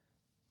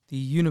The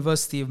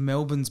University of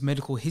Melbourne's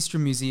Medical History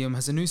Museum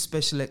has a new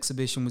special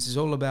exhibition which is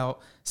all about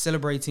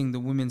celebrating the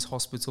Women's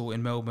Hospital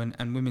in Melbourne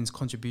and women's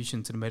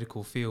contribution to the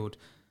medical field.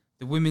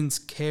 The Women's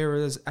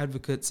Carers,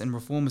 Advocates and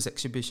Reformers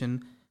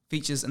exhibition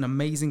features an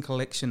amazing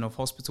collection of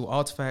hospital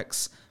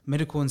artefacts,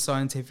 medical and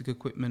scientific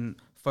equipment,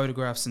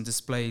 photographs and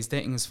displays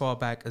dating as far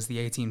back as the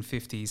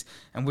 1850s.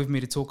 And with me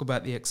to talk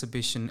about the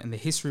exhibition and the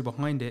history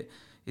behind it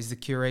is the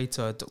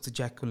curator, Dr.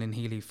 Jacqueline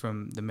Healy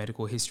from the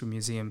Medical History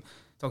Museum.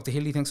 Dr.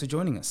 Healy, thanks for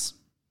joining us.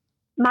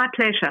 My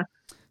pleasure.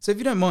 So if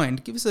you don't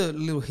mind, give us a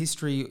little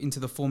history into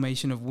the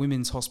formation of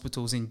women's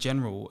hospitals in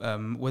general.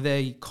 Were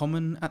they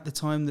common at the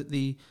time that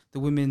the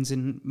women's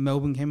in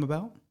Melbourne came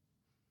about?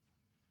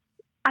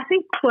 I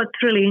think what's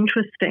really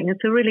interesting,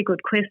 it's a really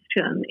good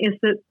question, is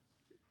that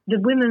the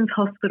women's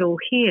hospital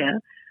here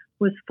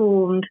was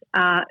formed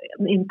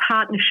in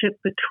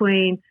partnership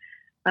between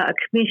a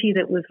committee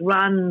that was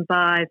run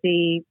by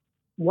the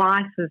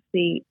wife of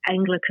the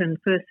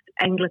first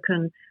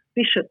Anglican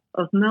Bishop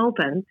of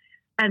Melbourne,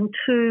 and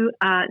two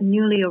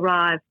newly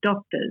arrived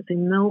doctors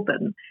in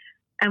Melbourne.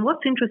 And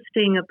what's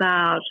interesting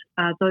about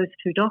those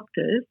two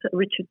doctors,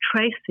 Richard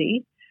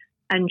Tracy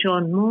and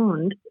John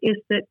Maund, is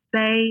that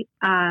they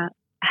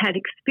had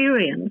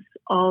experience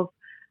of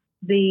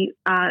the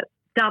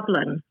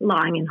Dublin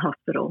lying-in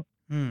hospital.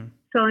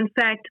 So, in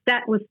fact,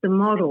 that was the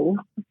model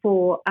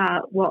for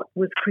what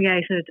was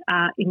created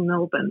in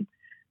Melbourne.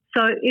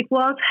 So it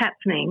was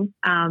happening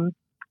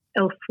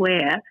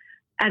elsewhere.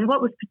 And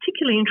what was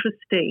particularly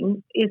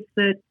interesting is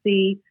that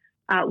the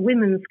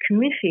Women's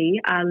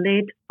Committee,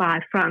 led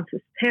by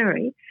Frances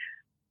Perry,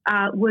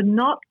 were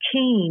not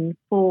keen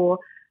for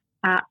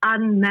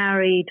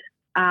unmarried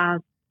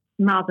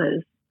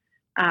mothers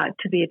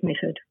to be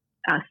admitted,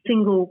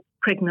 single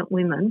pregnant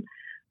women.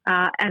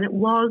 And it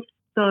was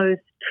those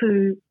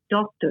two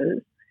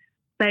doctors,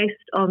 based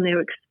on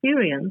their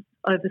experience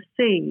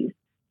overseas,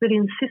 that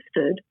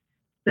insisted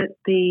that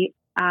the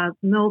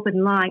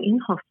Melbourne lying-in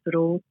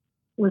hospital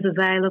was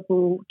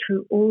available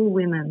to all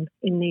women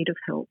in need of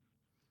help.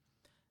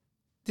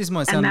 This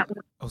might sound... And that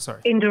was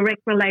in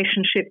direct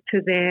relationship to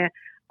their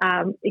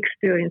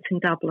experience in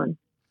Dublin.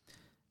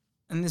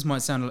 And this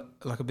might sound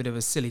like a bit of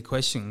a silly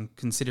question,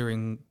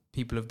 considering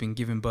people have been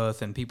given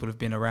birth and people have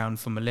been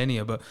around for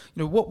millennia. But,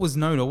 what was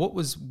known, or what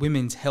was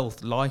women's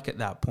health like at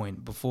that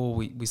point before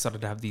we started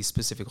to have these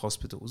specific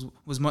hospitals?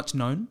 Was much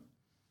known?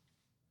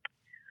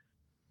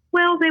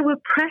 Well, there were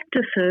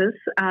practices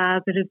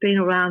that had been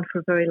around for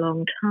a very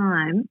long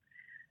time,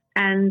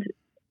 and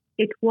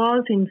it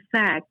was, in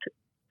fact,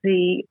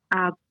 the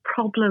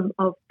problem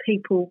of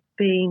people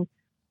being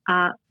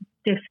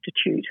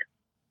destitute.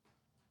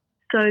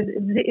 So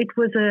it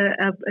was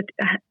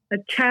a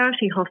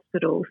charity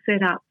hospital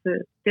set up for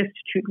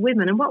destitute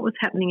women, and what was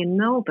happening in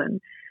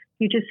Melbourne,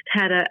 you just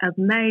had a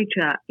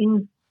major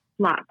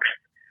influx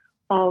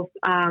of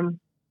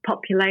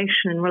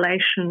population in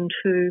relation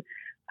to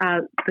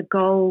the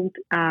gold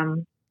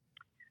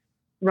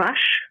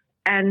rush,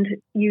 and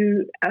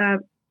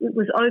it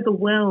was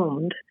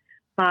overwhelmed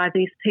by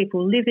these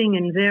people living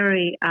in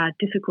very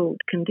difficult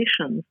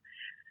conditions.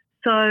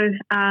 So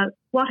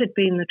what had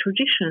been the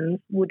traditions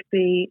would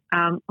be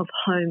of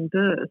home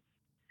birth,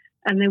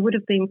 and there would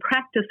have been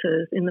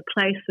practices in the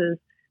places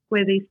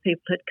where these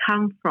people had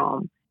come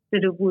from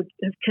that it would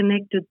have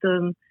connected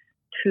them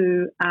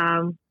to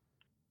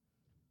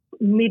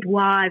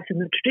midwives in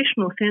the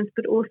traditional sense,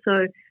 but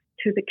also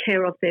to the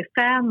care of their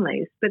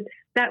families. But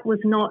that was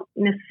not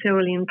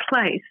necessarily in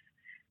place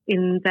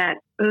in that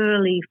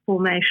early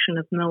formation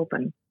of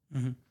Melbourne.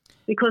 Mm-hmm.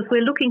 Because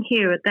we're looking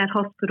here at that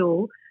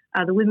hospital,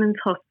 the Women's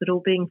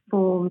Hospital, being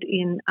formed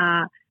in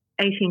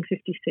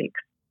 1856.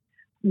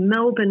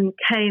 Melbourne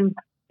came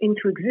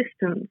into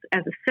existence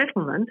as a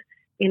settlement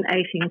in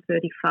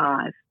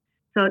 1835.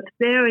 So it's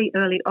very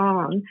early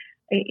on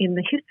in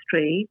the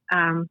history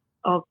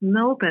of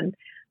Melbourne,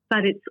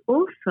 but it's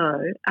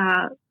also,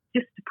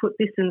 just to put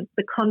this in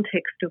the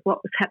context of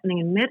what was happening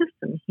in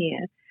medicine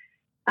here,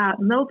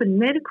 Melbourne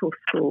Medical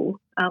School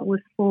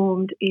was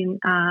formed in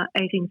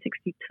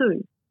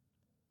 1862.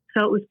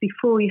 So it was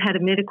before you had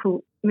a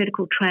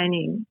medical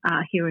training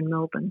here in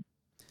Melbourne.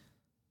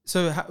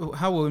 So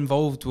how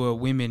involved were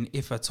women,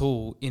 if at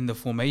all, in the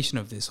formation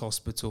of this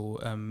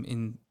hospital?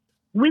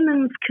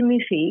 Women's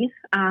Committee,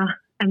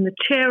 and the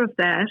chair of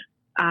that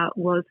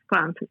was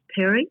Frances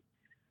Perry,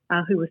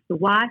 who was the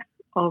wife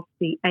of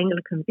the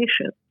Anglican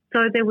bishop.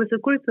 So there was a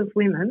group of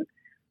women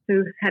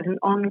who had an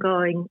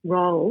ongoing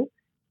role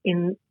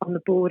on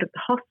the board of the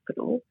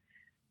hospital,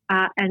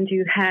 and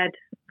you had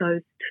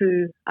those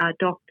two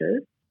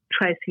doctors,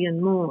 Tracy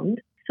and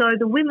Maund. So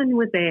the women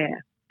were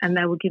there, and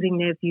they were giving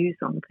their views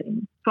on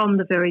things from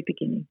the very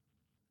beginning.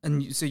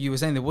 And so you were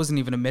saying there wasn't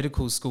even a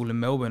medical school in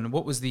Melbourne.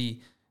 What was the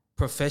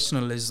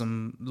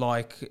professionalism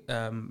like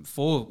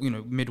for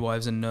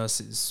midwives and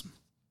nurses?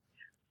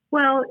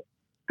 Well,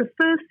 the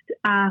first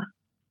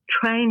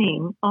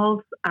training of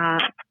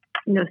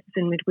nurses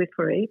in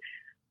midwifery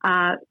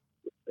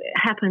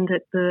happened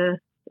at the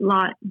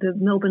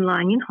Melbourne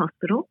Lying-in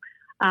Hospital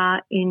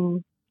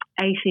in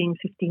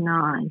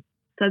 1859.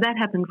 So that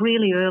happened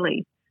really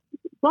early.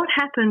 What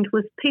happened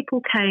was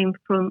people came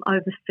from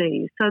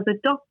overseas. So the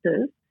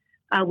doctors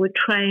were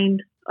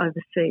trained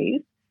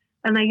overseas,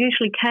 and they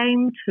usually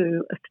came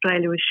to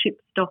Australia as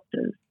ship's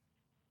doctors.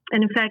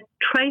 And in fact,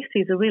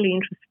 Tracy is a really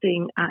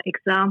interesting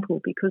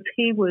example because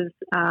he was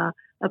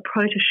a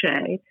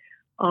protege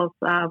of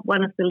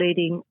one of the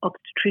leading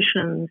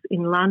obstetricians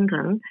in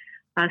London,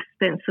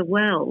 Spencer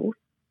Wells.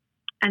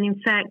 And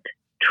in fact,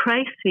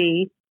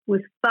 Tracy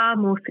was far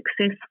more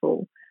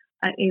successful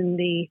in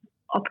the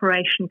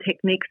operation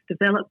techniques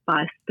developed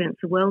by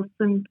Spencer Wells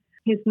than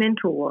his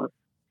mentor was.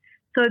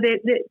 So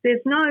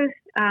there's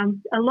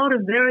a lot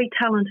of very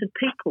talented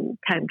people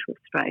came to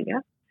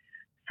Australia.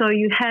 So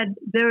you had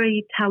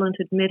very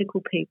talented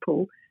medical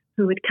people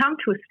who had come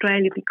to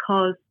Australia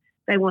because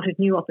they wanted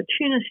new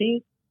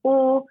opportunity,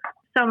 or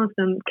some of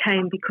them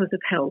came because of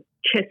health,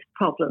 chest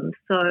problems.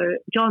 So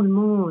John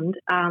Maund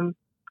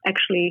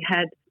actually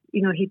had,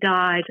 he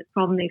died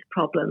from these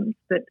problems,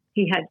 but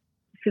he had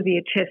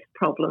severe chest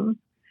problems.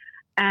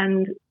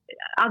 And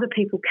other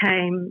people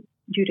came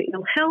due to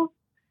ill health,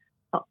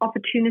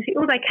 opportunity,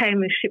 or they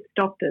came as ship's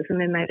doctors and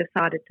then they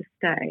decided to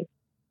stay.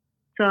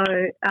 So,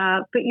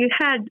 but you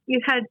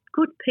had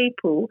good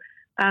people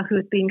who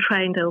had been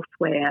trained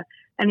elsewhere.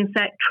 And in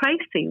fact,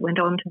 Tracy went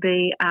on to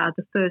be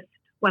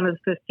one of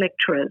the first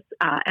lecturers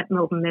at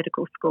Melbourne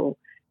Medical School.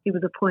 He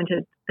was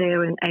appointed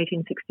there in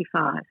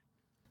 1865.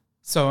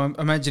 So I'm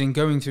imagining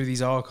going through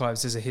these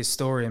archives as a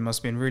historian must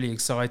have been really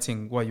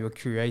exciting while you were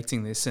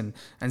creating this and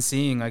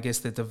seeing, I guess,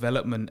 the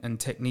development and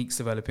techniques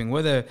developing.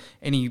 Were there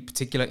any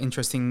particular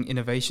interesting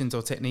innovations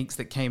or techniques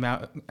that came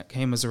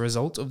as a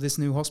result of this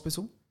new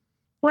hospital?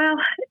 Well,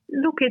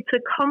 look, it's a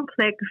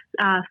complex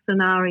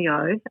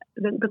scenario.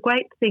 The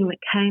great thing that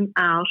came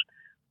out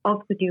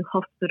of the new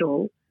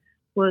hospital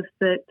was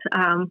that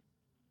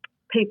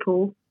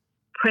people,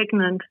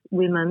 pregnant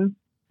women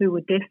who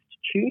were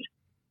destitute,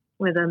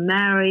 whether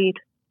married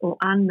or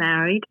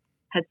unmarried,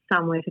 had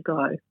somewhere to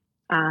go.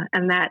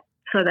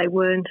 So they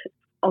weren't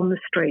on the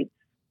streets.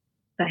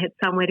 They had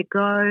somewhere to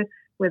go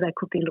where they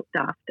could be looked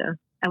after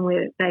and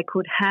where they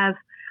could have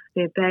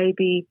their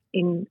baby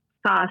in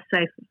far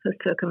safer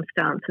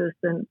circumstances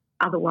than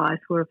otherwise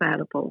were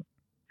available.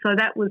 So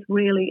that was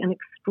really an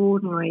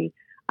extraordinary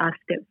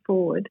step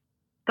forward.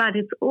 But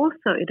it's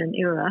also in an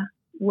era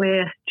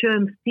where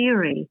germ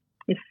theory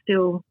is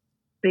still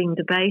being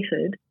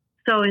debated.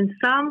 So in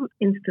some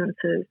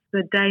instances,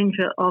 the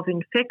danger of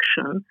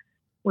infection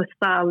was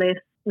far less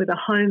with a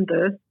home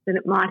birth than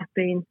it might have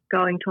been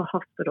going to a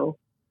hospital.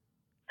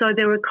 So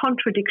there were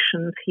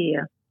contradictions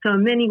here. So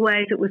in many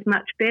ways it was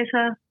much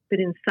better, but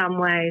in some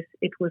ways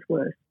it was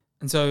worse.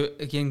 And so,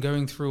 again,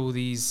 going through all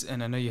these,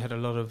 and I know you had a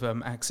lot of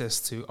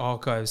access to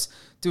archives,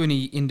 do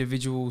any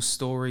individual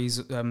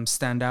stories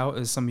stand out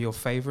as some of your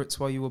favourites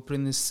while you were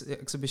putting this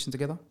exhibition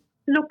together?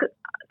 Look,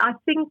 I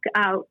think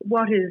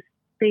what has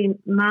been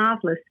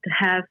marvellous to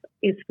have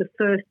is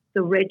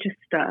the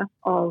register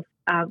of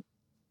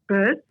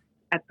births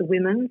at the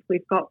Women's.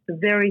 We've got the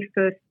very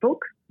first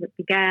book that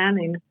began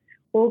in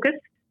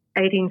August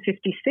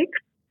 1856,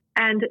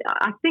 and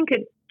I think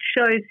it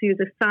shows you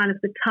the sign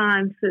of the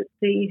times that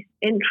the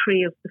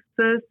entry of the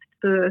first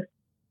birth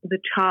of the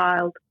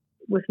child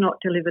was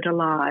not delivered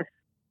alive.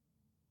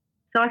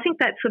 So I think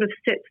that sort of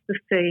sets the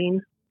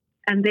scene,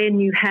 and then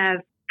you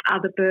have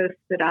other births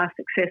that are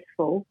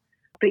successful,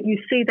 but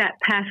you see that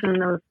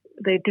pattern of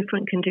the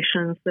different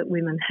conditions that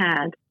women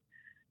had.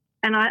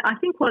 And I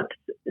think what's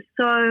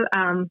so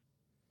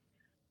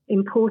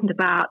important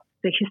about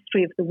the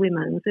history of the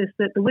Women's is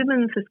that the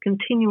Women's has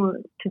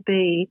continued to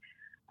be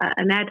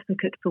an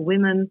advocate for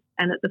women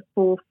and at the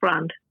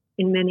forefront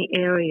in many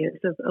areas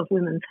of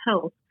women's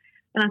health.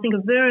 And I think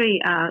a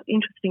very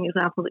interesting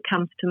example that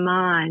comes to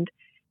mind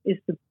is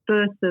the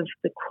birth of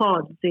the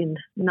quads in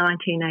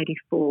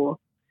 1984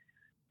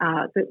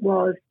 that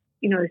was,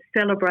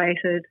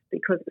 celebrated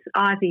because it's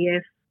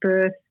IVF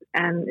birth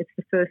and it's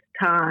the first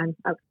time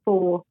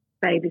 4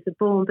 babies are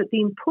born. But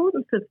the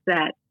importance of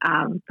that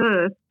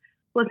birth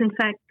was, in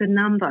fact, the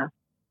number.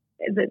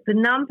 That the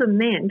number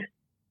meant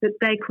that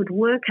they could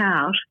work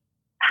out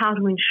how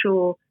to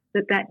ensure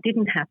that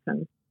didn't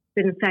happen,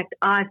 that in fact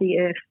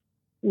IVF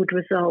would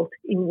result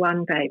in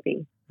 1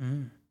 baby.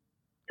 Mm.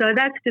 So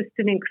that's just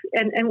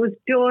and it was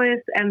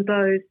joyous, and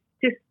those,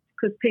 just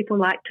because people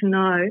like to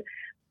know,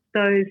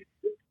 those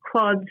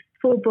quads,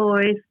 4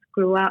 boys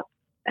grew up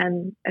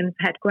and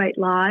had great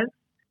lives.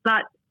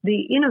 But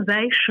the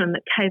innovation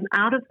that came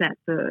out of that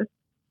birth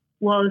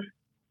was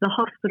the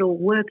hospital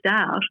worked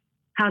out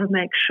how to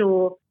make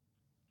sure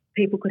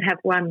people could have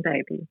 1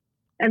 baby.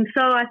 And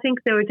so I think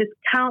there are just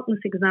countless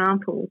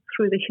examples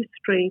through the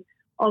history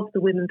of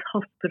the Women's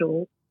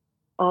Hospital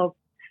of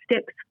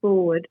steps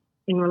forward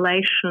in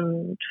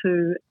relation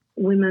to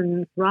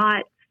women's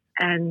rights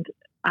and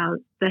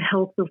the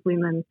health of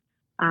women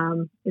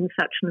in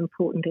such an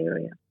important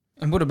area.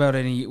 And what about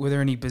were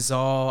there any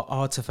bizarre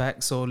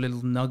artifacts or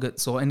little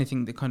nuggets or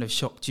anything that kind of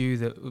shocked you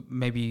that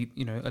maybe,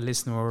 a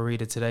listener or a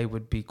reader today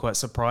would be quite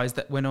surprised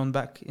that went on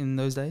back in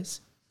those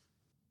days?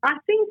 I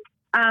think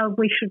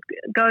we should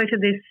go to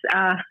this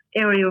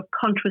area of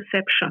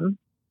contraception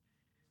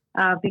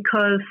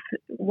because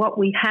what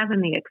we have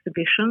in the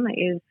exhibition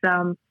is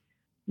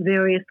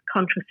various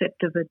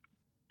contraceptive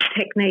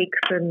techniques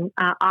and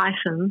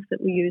items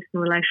that we use in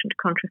relation to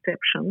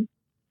contraception.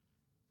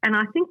 And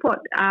I think what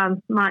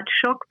might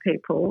shock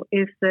people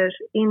is that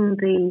in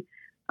the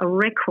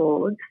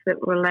records that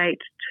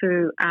relate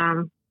to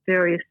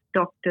various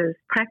doctors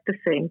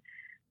practicing,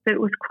 that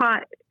it was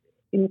quite,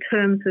 in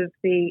terms of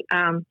the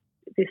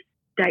this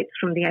dates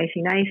from the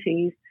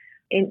 1880s,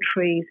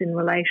 entries in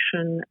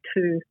relation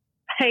to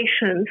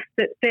patients,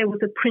 that there was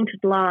a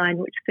printed line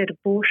which said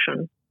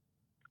abortion.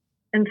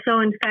 And so,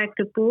 in fact,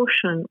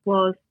 abortion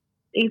was,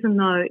 even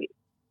though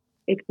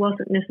it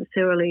wasn't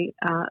necessarily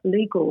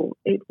legal,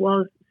 it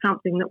was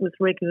something that was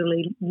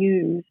regularly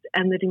used,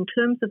 and that in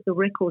terms of the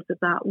records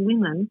about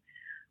women,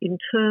 in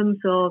terms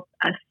of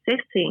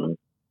assessing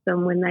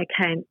them when they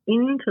came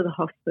into the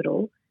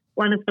hospital,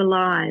 one of the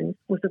lines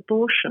was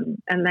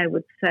abortion, and they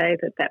would say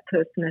that that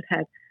person had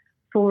had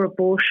 4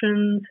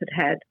 abortions,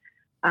 had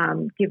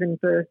given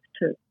birth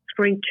to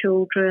 3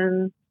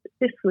 children.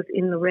 This was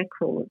in the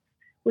records,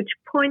 which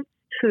points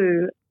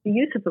to the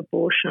use of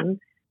abortion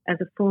as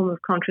a form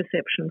of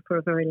contraception for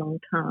a very long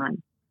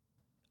time.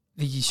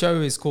 The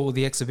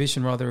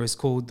exhibition is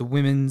called The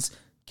Women's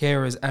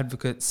Carers,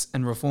 Advocates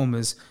and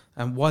Reformers.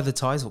 And why the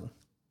title?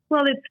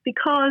 Well, it's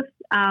because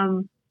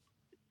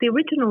the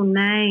original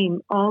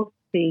name of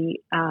the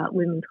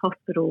Women's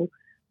Hospital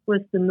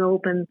was the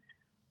Melbourne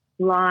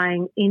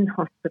Lying In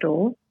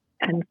Hospital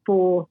and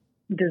for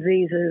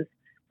diseases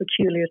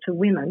peculiar to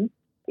women.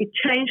 It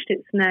changed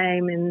its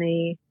name in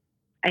the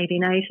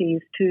 1880s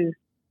to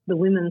the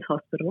Women's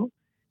Hospital,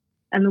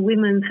 and the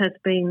Women's has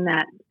been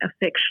that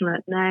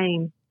affectionate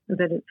name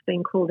that it's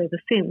been called ever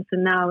since,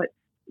 and now it's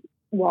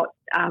what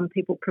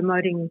people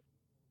promoting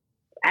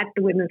at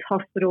the Women's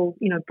Hospital,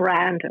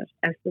 brand it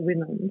as the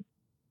Women's.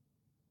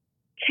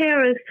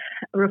 Carers,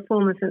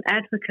 Reformers and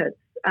Advocates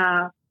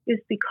is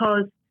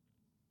because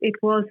it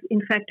was,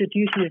 in fact, a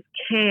duty of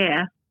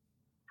care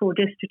for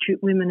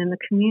destitute women in the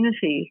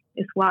community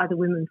is why the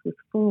Women's was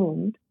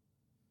formed.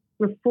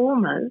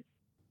 Reformers,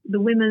 the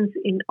Women's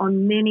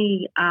on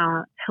many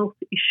health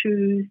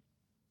issues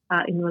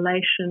in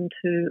relation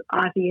to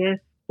IVF,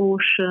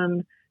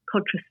 abortion,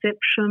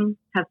 contraception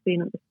have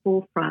been at the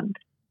forefront.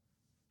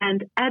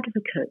 And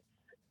advocates,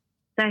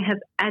 they have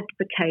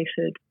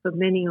advocated for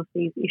many of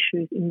these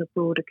issues in the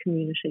broader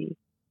community.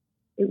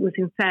 It was,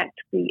 in fact,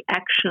 the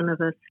action of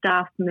a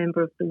staff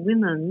member of the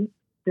Women's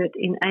that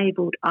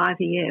enabled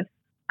IVF,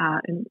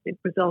 and it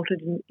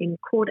resulted in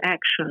court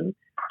action,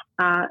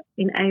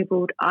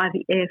 enabled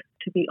IVF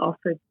to be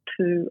offered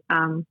to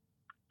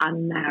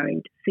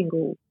unmarried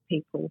single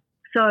people.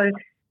 So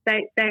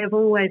they have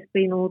always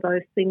been all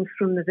those things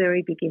from the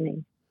very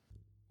beginning.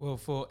 Well,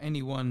 for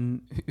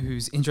anyone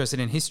who's interested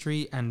in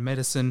history and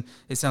medicine,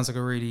 it sounds like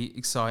a really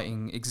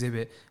exciting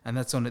exhibit, and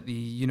that's on at the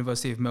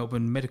University of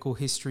Melbourne Medical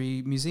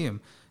History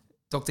Museum.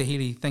 Dr.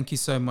 Healy, thank you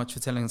so much for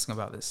telling us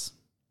about this.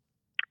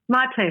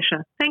 My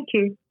pleasure. Thank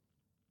you.